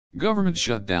Government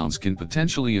shutdowns can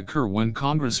potentially occur when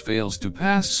Congress fails to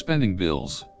pass spending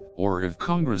bills, or if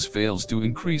Congress fails to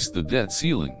increase the debt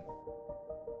ceiling.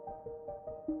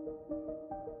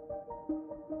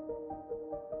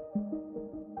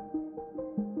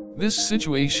 This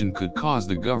situation could cause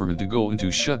the government to go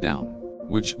into shutdown,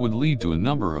 which would lead to a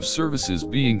number of services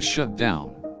being shut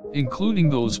down, including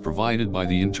those provided by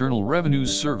the Internal Revenue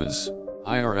Service,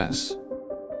 IRS.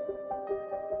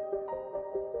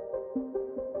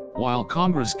 While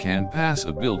Congress can pass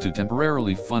a bill to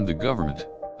temporarily fund the government,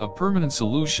 a permanent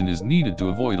solution is needed to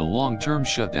avoid a long-term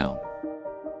shutdown.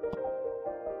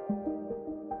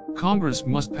 Congress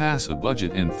must pass a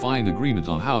budget and find agreement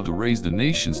on how to raise the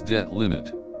nation's debt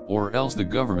limit, or else the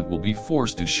government will be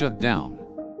forced to shut down.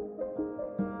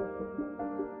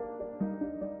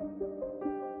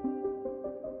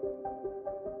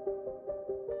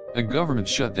 A government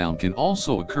shutdown can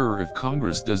also occur if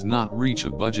Congress does not reach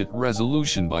a budget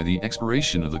resolution by the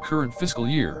expiration of the current fiscal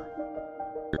year.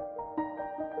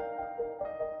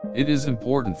 It is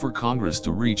important for Congress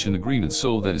to reach an agreement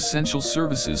so that essential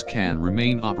services can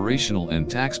remain operational and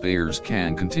taxpayers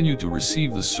can continue to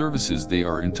receive the services they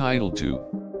are entitled to.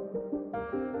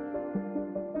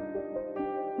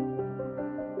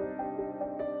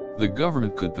 The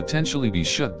government could potentially be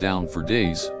shut down for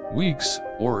days, weeks,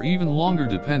 or even longer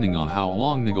depending on how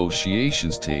long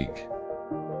negotiations take.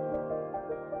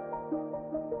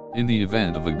 In the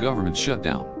event of a government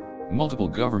shutdown, multiple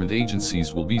government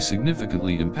agencies will be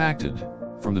significantly impacted,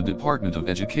 from the Department of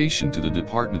Education to the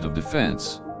Department of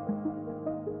Defense.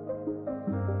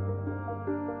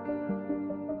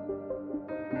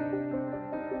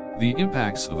 The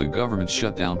impacts of a government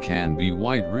shutdown can be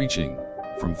wide-reaching,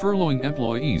 from furloughing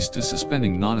employees to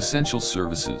suspending non-essential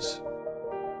services.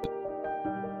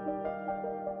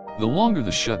 The longer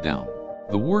the shutdown,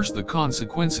 the worse the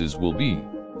consequences will be,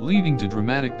 leading to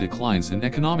dramatic declines in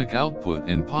economic output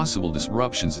and possible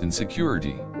disruptions in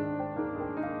security.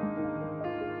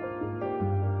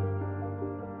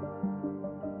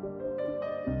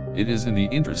 It is in the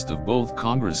interest of both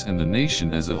Congress and the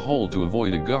nation as a whole to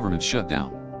avoid a government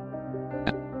shutdown.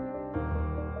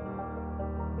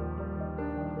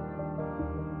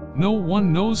 No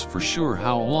one knows for sure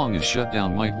how long a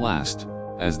shutdown might last,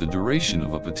 as the duration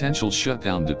of a potential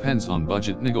shutdown depends on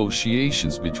budget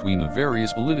negotiations between the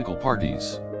various political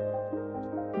parties.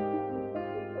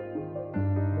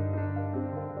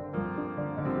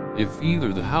 If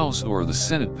either the House or the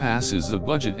Senate passes a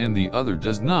budget and the other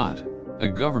does not, a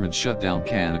government shutdown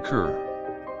can occur.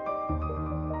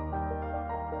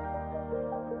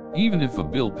 Even if a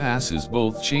bill passes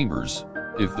both chambers,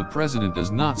 if the president does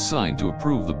not sign to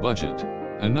approve the budget,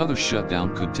 another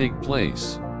shutdown could take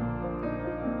place.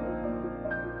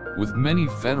 With many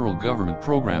federal government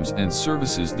programs and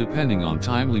services depending on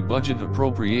timely budget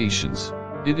appropriations,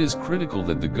 it is critical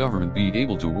that the government be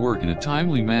able to work in a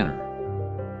timely manner.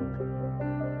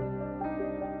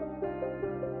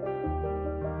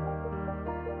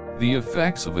 The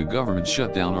effects of a government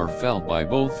shutdown are felt by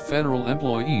both federal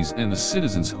employees and the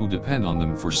citizens who depend on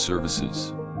them for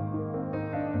services.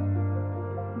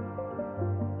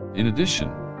 In addition,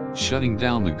 shutting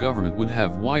down the government would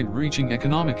have wide-reaching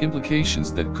economic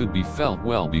implications that could be felt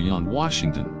well beyond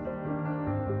Washington.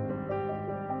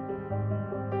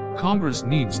 Congress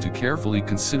needs to carefully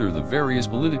consider the various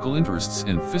political interests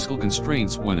and fiscal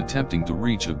constraints when attempting to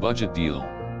reach a budget deal.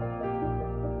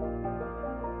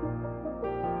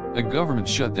 A government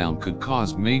shutdown could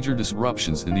cause major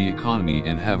disruptions in the economy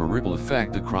and have a ripple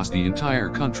effect across the entire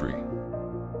country.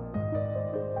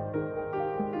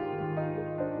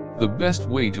 The best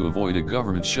way to avoid a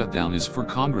government shutdown is for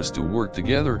Congress to work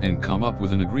together and come up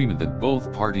with an agreement that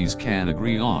both parties can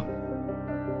agree on.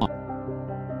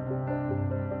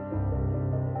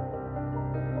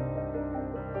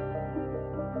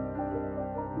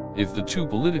 If the two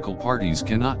political parties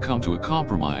cannot come to a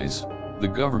compromise, the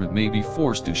government may be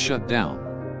forced to shut down.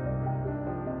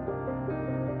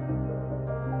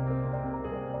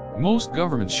 Most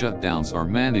government shutdowns are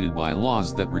mandated by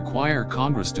laws that require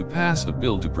Congress to pass a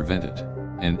bill to prevent it,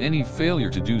 and any failure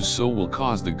to do so will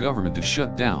cause the government to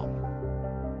shut down.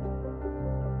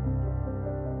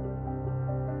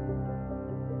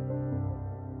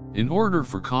 In order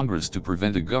for Congress to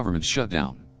prevent a government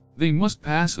shutdown, they must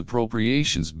pass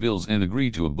appropriations bills and agree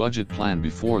to a budget plan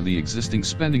before the existing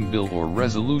spending bill or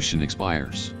resolution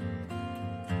expires.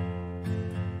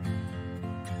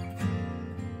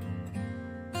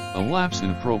 A lapse in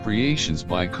appropriations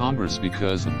by Congress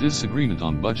because of disagreement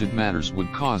on budget matters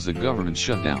would cause a government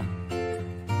shutdown.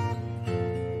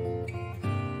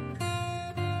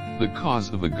 The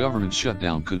cause of a government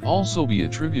shutdown could also be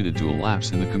attributed to a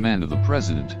lapse in the command of the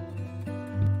president.